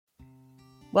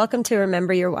Welcome to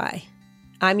Remember Your Why.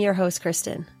 I'm your host,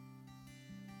 Kristen.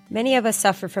 Many of us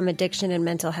suffer from addiction and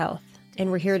mental health,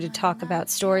 and we're here to talk about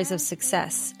stories of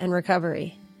success and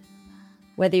recovery.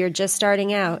 Whether you're just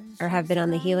starting out or have been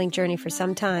on the healing journey for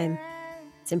some time,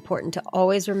 it's important to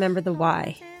always remember the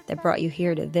why that brought you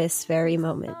here to this very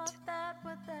moment.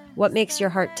 What makes your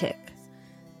heart tick?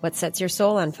 What sets your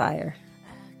soul on fire?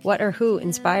 What or who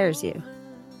inspires you?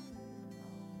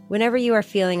 Whenever you are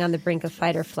feeling on the brink of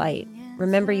fight or flight,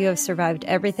 remember you have survived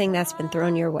everything that's been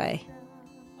thrown your way.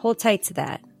 Hold tight to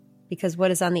that, because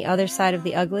what is on the other side of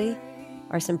the ugly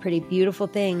are some pretty beautiful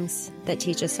things that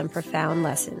teach us some profound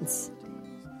lessons.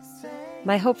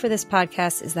 My hope for this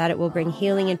podcast is that it will bring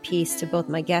healing and peace to both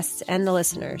my guests and the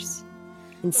listeners,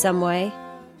 in some way,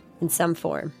 in some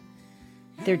form.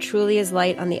 There truly is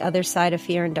light on the other side of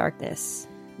fear and darkness.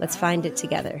 Let's find it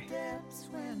together.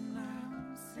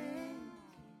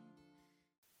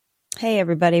 Hey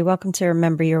everybody, welcome to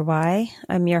Remember Your Why.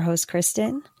 I'm your host,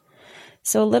 Kristen.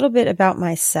 So a little bit about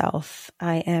myself.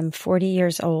 I am 40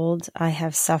 years old. I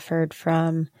have suffered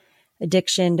from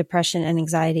addiction, depression, and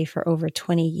anxiety for over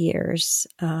 20 years.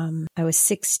 I was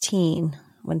 16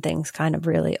 when things kind of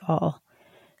really all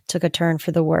took a turn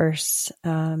for the worse.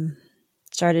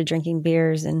 Started drinking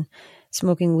beers and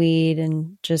smoking weed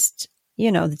and just,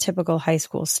 the typical high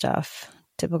school stuff,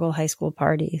 typical high school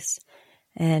parties.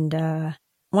 And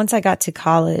once I got to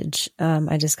college,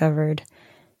 I discovered,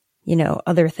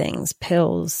 other things,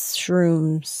 pills,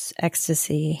 shrooms,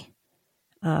 ecstasy,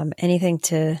 anything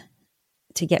to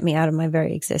get me out of my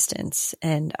very existence.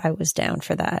 And I was down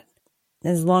for that.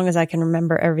 As long as I can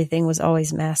remember, everything was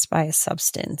always masked by a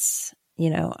substance.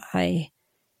 I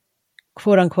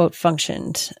quote unquote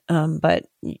functioned, but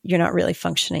you're not really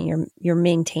functioning. You're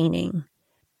maintaining.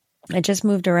 I just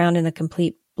moved around in a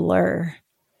complete blur.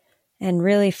 And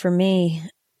really for me,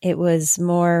 it was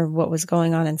more what was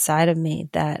going on inside of me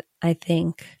that I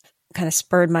think kind of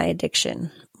spurred my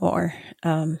addiction more.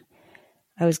 I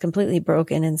was completely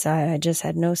broken inside. I just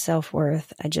had no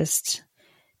self-worth. I just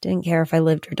didn't care if I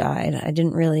lived or died. I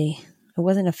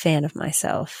wasn't a fan of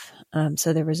myself.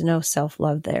 So there was no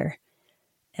self-love there.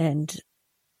 And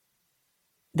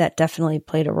that definitely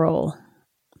played a role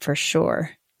for sure.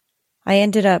 I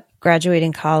ended up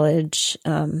graduating college,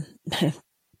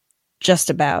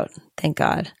 just about, thank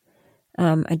God.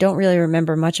 I don't really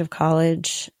remember much of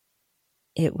college.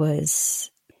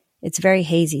 It's very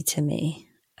hazy to me,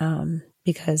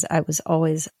 because I was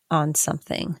always on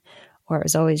something, or I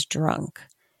was always drunk,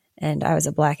 and I was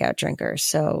a blackout drinker.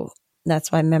 So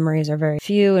that's why memories are very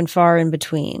few and far in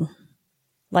between.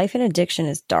 Life in addiction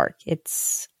is dark.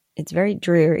 It's very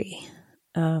dreary.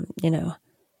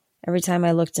 Every time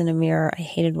I looked in a mirror, I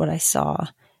hated what I saw.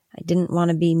 I didn't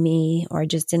want to be me, or I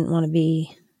just didn't want to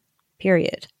be,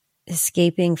 period.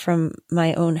 Escaping from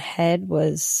my own head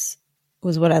was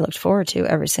what I looked forward to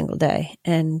every single day.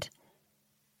 And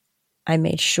I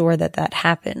made sure that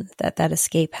happened, that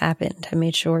escape happened. I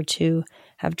made sure to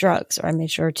have drugs, or I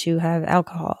made sure to have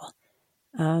alcohol.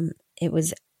 It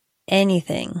was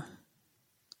anything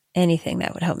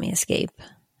that would help me escape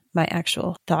my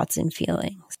actual thoughts and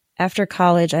feelings. After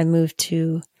college, I moved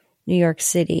to New York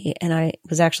City, and I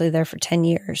was actually there for 10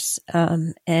 years.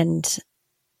 And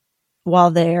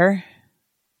while there,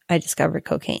 I discovered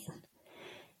cocaine.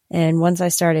 And once I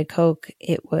started coke,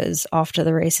 it was off to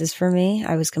the races for me.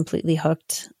 I was completely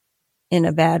hooked in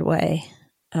a bad way.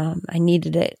 I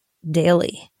needed it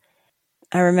daily.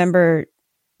 I remember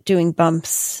doing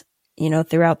bumps,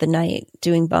 throughout the night,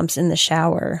 doing bumps in the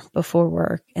shower before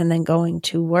work, and then going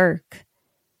to work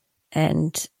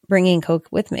and bringing coke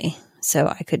with me so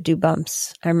I could do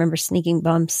bumps. I remember sneaking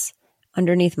bumps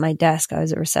underneath my desk. I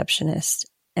was a receptionist,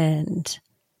 and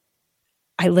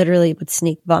I literally would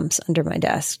sneak bumps under my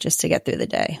desk just to get through the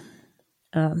day.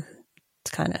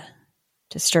 It's kind of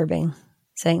disturbing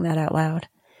saying that out loud.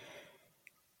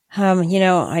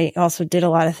 I also did a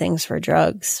lot of things for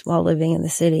drugs while living in the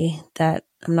city that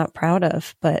I'm not proud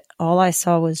of, but all I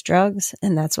saw was drugs,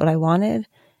 and that's what I wanted,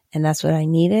 and that's what I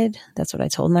needed. That's what I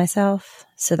told myself.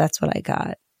 So that's what I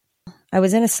got. I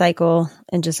was in a cycle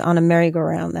and just on a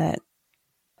merry-go-round that,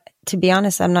 to be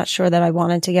honest, I'm not sure that I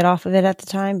wanted to get off of it at the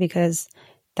time, because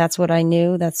that's what I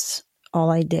knew. That's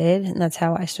all I did, and that's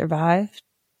how I survived.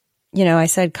 I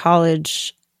said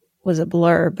college was a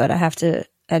blur, but I have to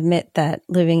admit that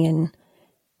living in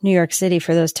New York City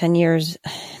for those 10 years,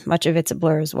 much of it's a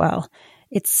blur as well.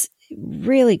 It's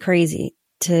really crazy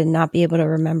to not be able to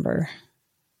remember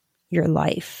your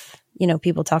life.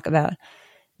 People talk about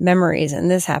memories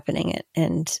and this happening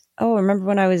and remember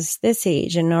when I was this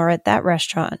age or at that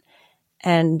restaurant.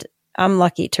 And I'm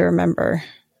lucky to remember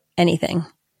anything.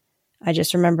 I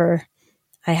just remember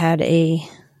I had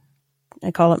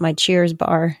I call it my Cheers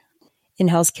bar in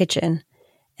Hell's Kitchen.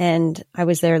 And I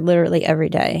was there literally every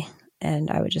day. And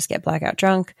I would just get blackout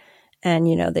drunk. And,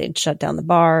 they'd shut down the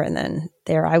bar. And then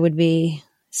there I would be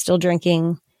still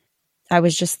drinking. I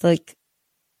was just like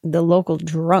the local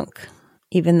drunk,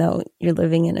 even though you're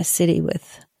living in a city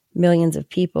with millions of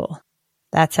people.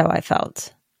 That's how I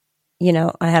felt.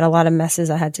 I had a lot of messes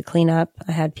I had to clean up.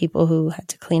 I had people who had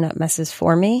to clean up messes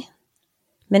for me.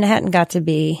 Manhattan got to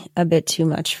be a bit too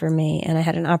much for me. And I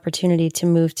had an opportunity to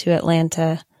move to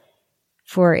Atlanta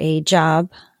for a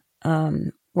job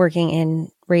working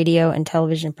in radio and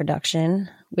television production,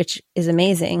 which is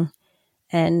amazing.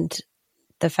 And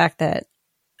the fact that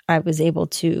I was able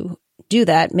to do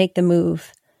that, make the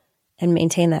move, and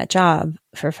maintain that job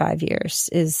for 5 years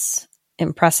is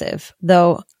impressive.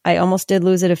 Though I almost did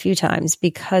lose it a few times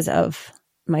because of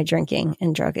my drinking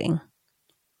and drugging.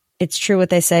 It's true what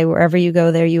they say, wherever you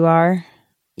go, there you are.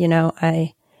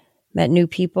 I met new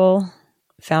people,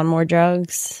 found more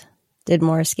drugs, did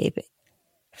more escaping.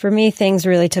 For me, things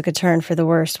really took a turn for the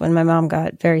worst when my mom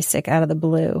got very sick out of the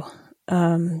blue.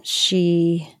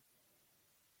 She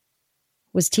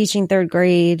was teaching third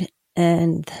grade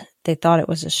and they thought it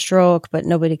was a stroke, but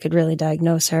nobody could really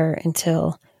diagnose her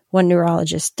until one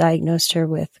neurologist diagnosed her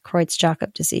with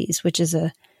Creutzfeldt-Jakob disease, which is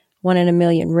a 1 in a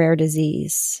million rare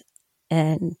disease.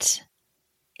 And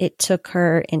it took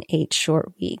her in 8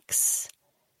 short weeks.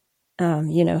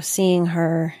 Seeing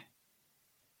her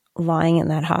lying in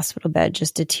that hospital bed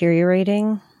just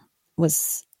deteriorating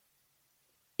was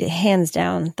hands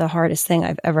down the hardest thing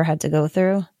I've ever had to go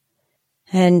through.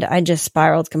 And I just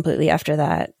spiraled completely after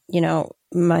that.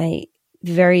 My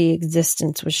very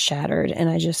existence was shattered and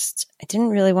I didn't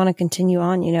really want to continue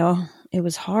on. It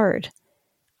was hard.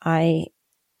 I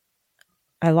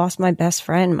lost my best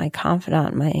friend, my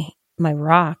confidant, my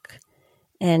rock,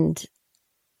 and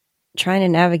trying to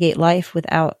navigate life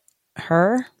without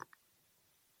her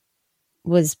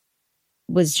was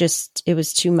it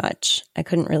was too much. I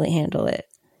couldn't really handle it.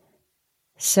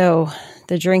 So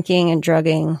the drinking and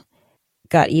drugging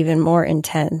got even more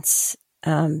intense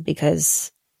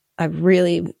because I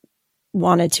really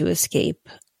wanted to escape,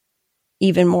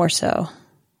 even more so.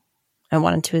 I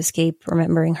wanted to escape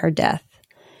remembering her death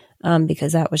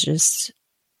because that was just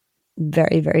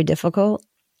very, very difficult.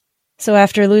 So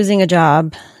after losing a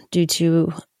job due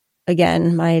to,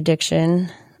 again, my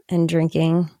addiction and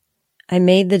drinking, I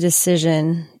made the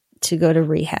decision to go to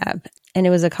rehab. And it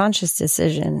was a conscious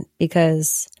decision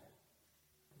because,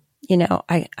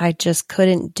 I just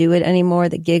couldn't do it anymore.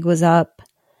 The gig was up.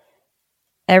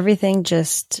 Everything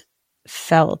just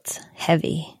felt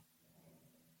heavy.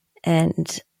 And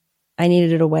I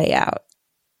needed a way out.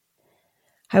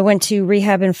 I went to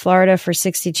rehab in Florida for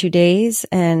 62 days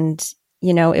and,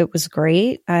 it was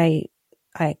great. I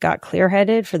got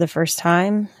clear-headed for the first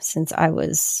time since I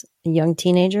was a young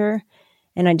teenager.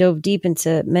 And I dove deep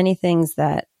into many things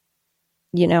that,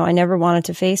 I never wanted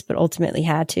to face, but ultimately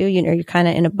had to. You're kind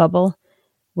of in a bubble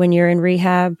when you're in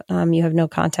rehab. You have no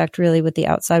contact really with the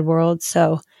outside world.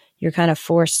 So you're kind of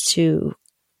forced to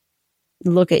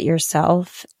look at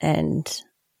yourself and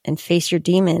face your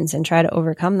demons and try to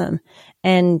overcome them.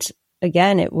 And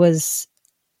again, it was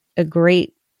a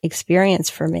great experience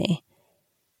for me.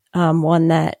 One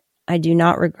that I do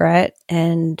not regret.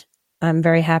 And I'm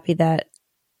very happy that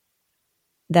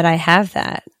I have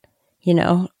that,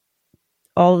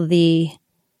 all of the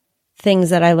things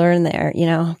that I learned there,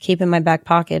 keep in my back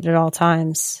pocket at all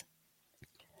times.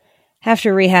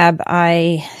 After rehab,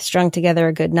 I strung together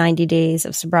a good 90 days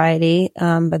of sobriety,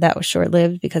 but that was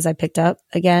short-lived because I picked up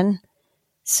again.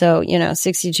 So,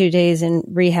 62 days in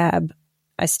rehab,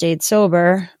 I stayed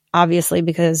sober, obviously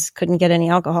because couldn't get any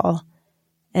alcohol.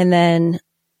 And then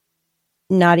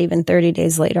not even 30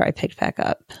 days later, I picked back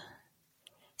up.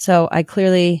 So I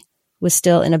clearly was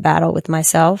still in a battle with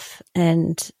myself,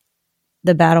 and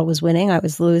the battle was winning. I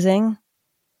was losing.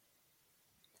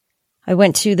 I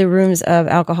went to the rooms of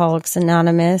Alcoholics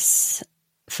Anonymous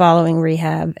following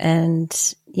rehab, and,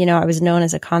 I was known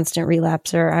as a constant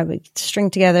relapser. I would string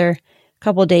together a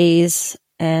couple days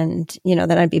and,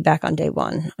 then I'd be back on day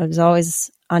one. I was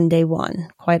always on day one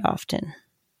quite often.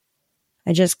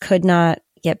 I just could not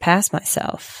get past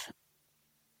myself.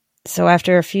 So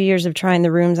after a few years of trying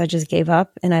the rooms, I just gave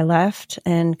up and I left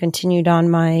and continued on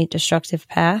my destructive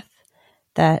path.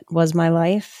 That was my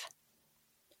life.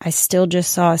 I still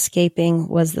just saw escaping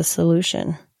was the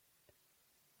solution.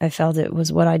 I felt it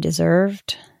was what I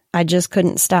deserved. I just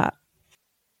couldn't stop.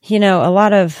 A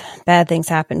lot of bad things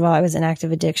happened while I was in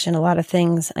active addiction. A lot of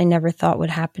things I never thought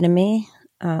would happen to me.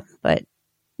 But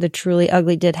the truly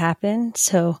ugly did happen.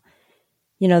 So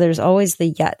there's always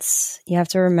the yets. You have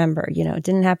to remember, it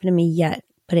didn't happen to me yet,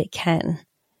 but it can.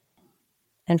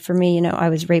 And for me, I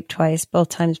was raped twice, both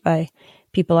times by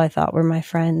people I thought were my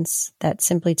friends that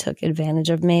simply took advantage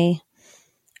of me.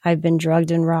 I've been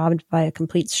drugged and robbed by a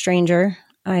complete stranger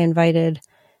I invited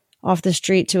off the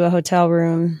street to a hotel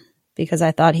room because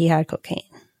I thought he had cocaine.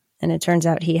 And it turns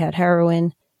out he had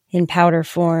heroin in powder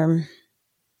form,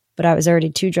 but I was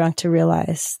already too drunk to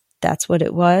realize that's what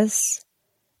it was.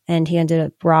 And he ended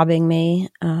up robbing me.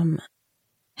 And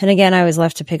again, I was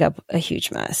left to pick up a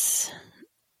huge mess.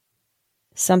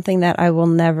 Something that I will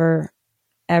never,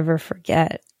 ever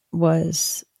forget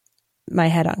was my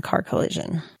head-on car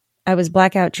collision. I was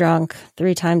blackout drunk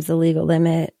 3 times the legal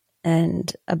limit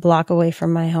and a block away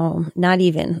from my home, not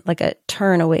even like a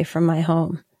turn away from my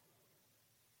home,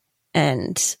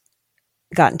 and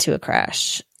got into a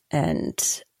crash.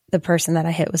 And the person that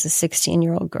I hit was a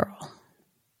 16-year-old girl.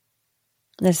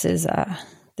 This is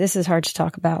hard to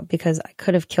talk about because I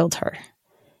could have killed her.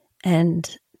 And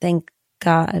thank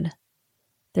God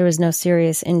there was no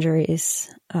serious injuries.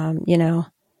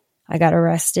 I got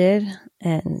arrested,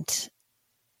 and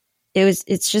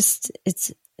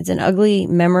it's an ugly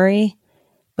memory,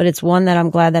 but it's one that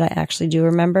I'm glad that I actually do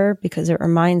remember because it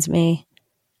reminds me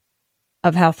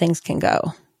of how things can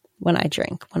go when I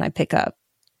drink, when I pick up.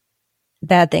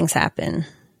 Bad things happen.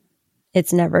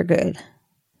 It's never good.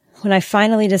 When I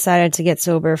finally decided to get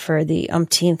sober for the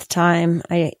umpteenth time,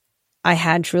 I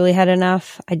had truly had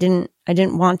enough. I didn't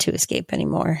want to escape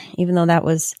anymore, even though that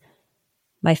was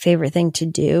my favorite thing to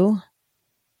do.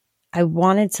 I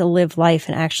wanted to live life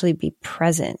and actually be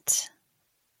present.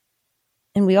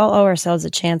 And we all owe ourselves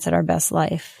a chance at our best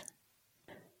life.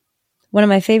 One of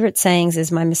my favorite sayings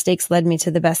is, my mistakes led me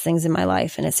to the best things in my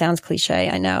life. And it sounds cliche,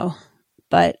 I know,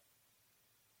 but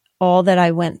all that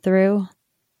I went through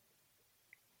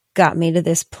got me to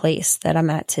this place that I'm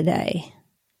at today.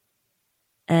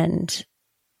 And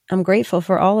I'm grateful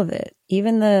for all of it,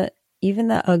 even the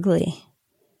ugly,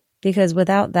 because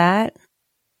without that,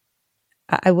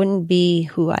 I wouldn't be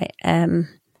who I am.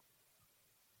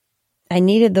 I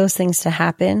needed those things to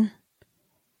happen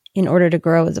in order to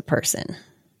grow as a person.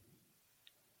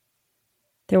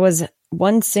 There was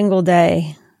one single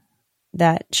day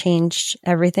that changed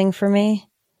everything for me,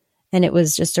 and it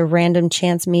was just a random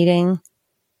chance meeting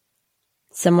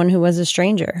someone who was a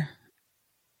stranger.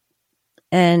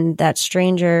 And that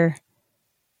stranger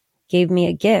gave me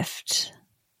a gift.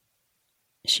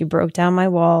 She broke down my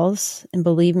walls, and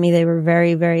believe me, they were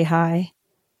very, very high.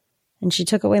 And she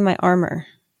took away my armor.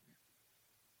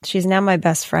 She's now my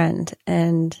best friend,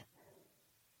 and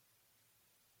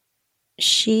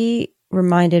she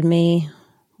reminded me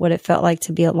what it felt like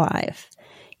to be alive.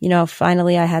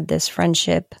 Finally I had this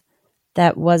friendship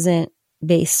that wasn't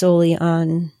based solely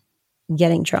on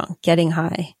getting drunk, getting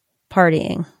high,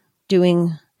 partying,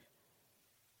 doing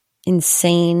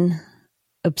insane,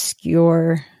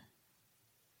 obscure,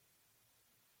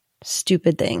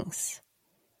 stupid things.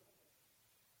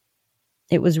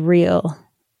 It was real,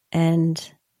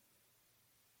 and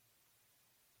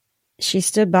she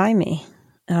stood by me.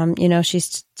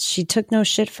 She took no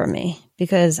shit from me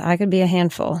because I could be a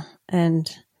handful, and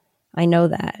I know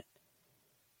that.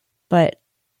 But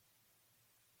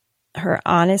her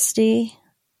honesty,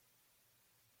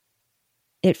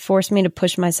 it forced me to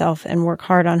push myself and work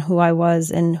hard on who I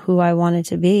was and who I wanted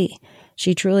to be.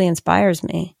 She truly inspires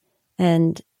me.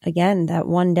 And again, that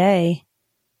one day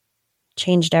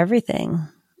changed everything.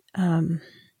 I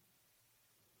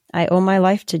owe my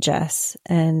life to Jess,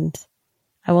 and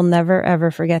I will never,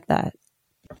 ever forget that.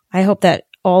 I hope that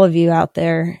all of you out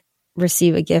there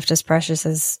receive a gift as precious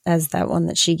as that one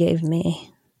that she gave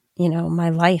me, my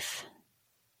life.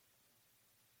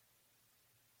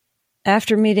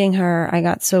 After meeting her, I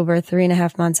got sober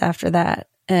 3.5 months after that,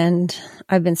 and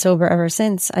I've been sober ever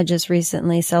since. I just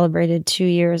recently celebrated 2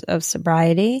 years of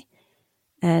sobriety,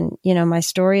 and, my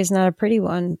story is not a pretty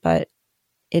one, but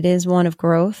it is one of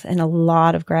growth and a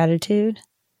lot of gratitude.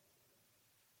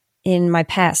 In my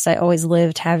past, I always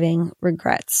lived having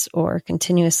regrets or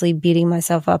continuously beating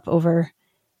myself up over,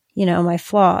 my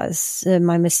flaws,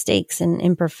 my mistakes and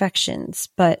imperfections.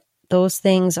 But those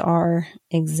things are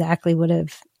exactly what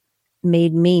have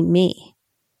made me me.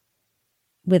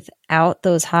 Without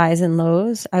those highs and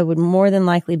lows, I would more than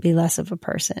likely be less of a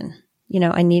person.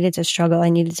 I needed to struggle.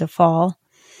 I needed to fall.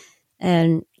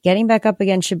 And getting back up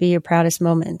again should be your proudest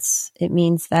moments. It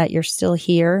means that you're still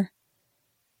here.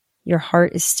 Your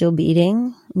heart is still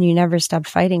beating, and you never stop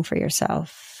fighting for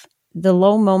yourself. The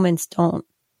low moments don't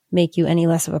make you any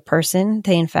less of a person.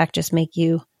 They, in fact, just make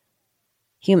you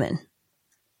human.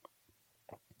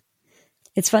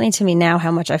 It's funny to me now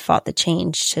how much I fought the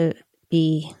change to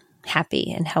be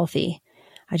happy and healthy.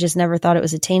 I just never thought it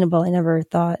was attainable. I never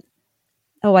thought,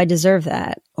 oh, I deserve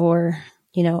that, or,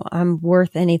 I'm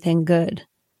worth anything good.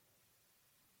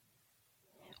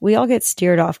 We all get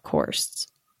steered off course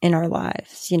in our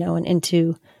lives, and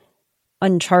into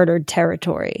uncharted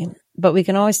territory, but we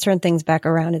can always turn things back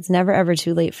around. It's never ever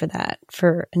too late for that,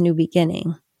 for a new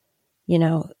beginning.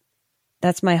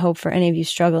 That's my hope for any of you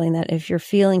struggling, that if you're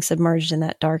feeling submerged in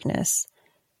that darkness,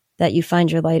 that you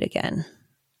find your light again.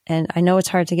 And I know it's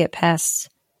hard to get past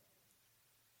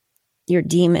your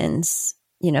demons.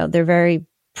 They're very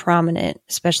prominent,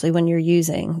 especially when you're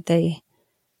using. They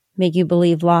make you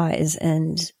believe lies,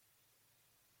 and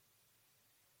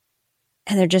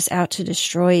they're just out to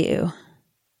destroy you.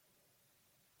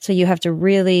 So you have to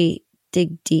really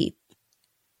dig deep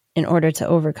in order to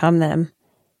overcome them.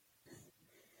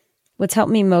 What's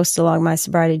helped me most along my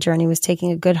sobriety journey was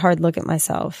taking a good hard look at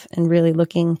myself and really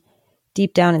looking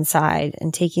deep down inside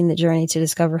and taking the journey to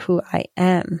discover who I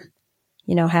am.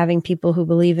 Having people who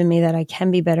believe in me that I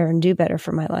can be better and do better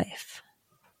for my life.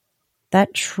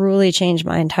 That truly changed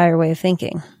my entire way of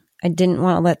thinking. I didn't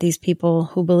want to let these people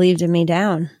who believed in me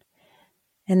down.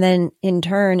 And then in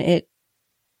turn, it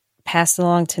passed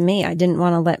along to me. I didn't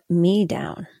want to let me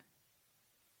down.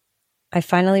 I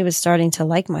finally was starting to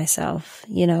like myself.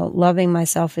 Loving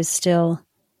myself is still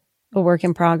a work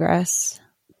in progress.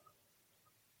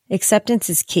 Acceptance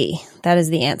is key. That is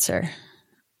the answer.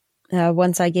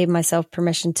 Once I gave myself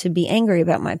permission to be angry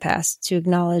about my past, to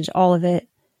acknowledge all of it,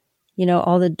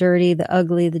 all the dirty, the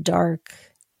ugly, the dark,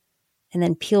 and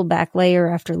then peel back layer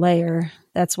after layer,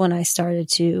 that's when I started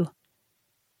to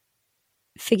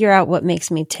figure out what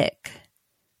makes me tick,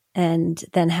 and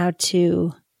then how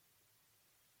to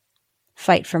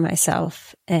fight for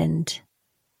myself and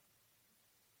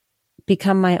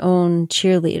become my own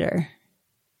cheerleader.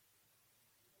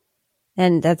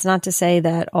 And that's not to say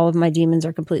that all of my demons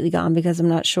are completely gone, because I'm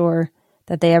not sure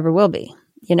that they ever will be.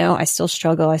 I still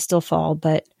struggle, I still fall,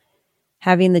 but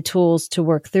having the tools to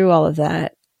work through all of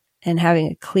that and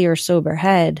having a clear, sober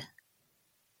head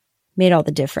made all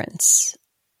the difference.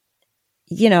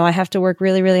 I have to work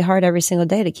really, really hard every single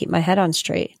day to keep my head on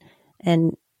straight.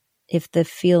 And if the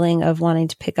feeling of wanting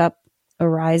to pick up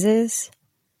arises,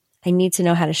 I need to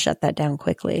know how to shut that down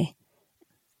quickly.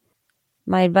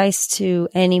 My advice to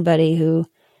anybody who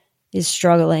is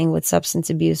struggling with substance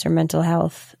abuse or mental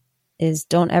health is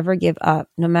don't ever give up.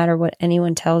 No matter what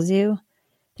anyone tells you,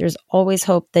 there's always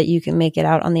hope that you can make it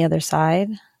out on the other side.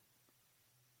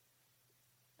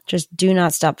 Just do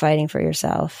not stop fighting for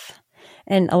yourself,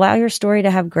 and allow your story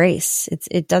to have grace.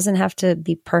 It doesn't have to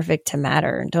be perfect to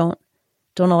matter. Don't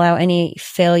allow any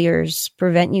failures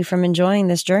prevent you from enjoying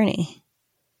this journey.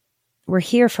 We're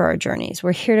here for our journeys.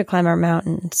 We're here to climb our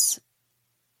mountains.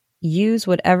 Use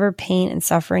whatever pain and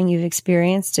suffering you've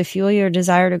experienced to fuel your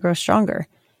desire to grow stronger,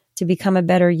 to become a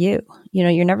better you.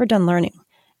 You're never done learning,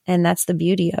 and that's the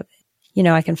beauty of it.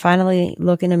 I can finally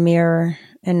look in a mirror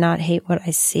and not hate what I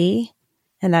see,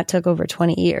 and that took over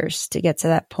 20 years to get to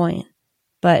that point.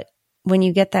 But when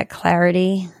you get that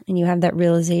clarity and you have that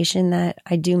realization that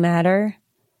I do matter,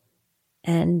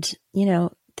 and,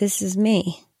 this is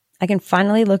me, I can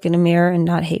finally look in a mirror and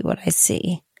not hate what I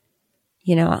see.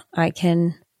 I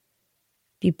can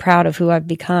be proud of who I've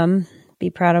become,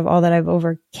 be proud of all that I've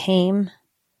overcame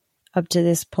up to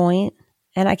this point.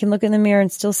 And I can look in the mirror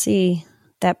and still see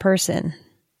that person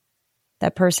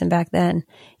back then.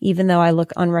 Even though I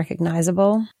look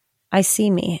unrecognizable, I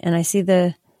see me, and I see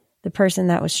the person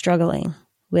that was struggling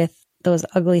with those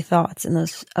ugly thoughts and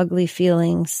those ugly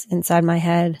feelings inside my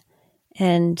head,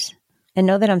 and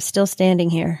know that I'm still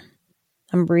standing here.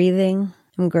 I'm breathing.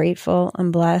 I'm grateful.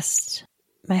 I'm blessed.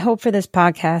 My hope for this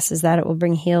podcast is that it will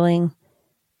bring healing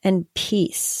and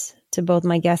peace to both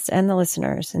my guests and the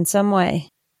listeners in some way.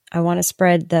 I want to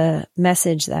spread the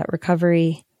message that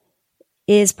recovery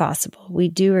is possible. We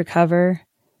do recover,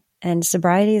 and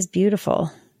sobriety is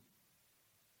beautiful.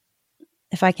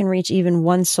 If I can reach even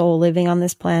one soul living on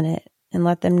this planet and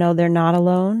let them know they're not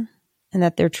alone, and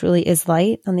that there truly is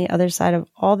light on the other side of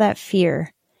all that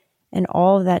fear and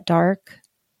all of that dark,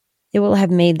 it will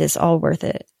have made this all worth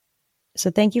it. So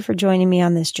thank you for joining me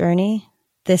on this journey.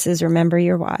 This is Remember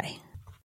Your Why.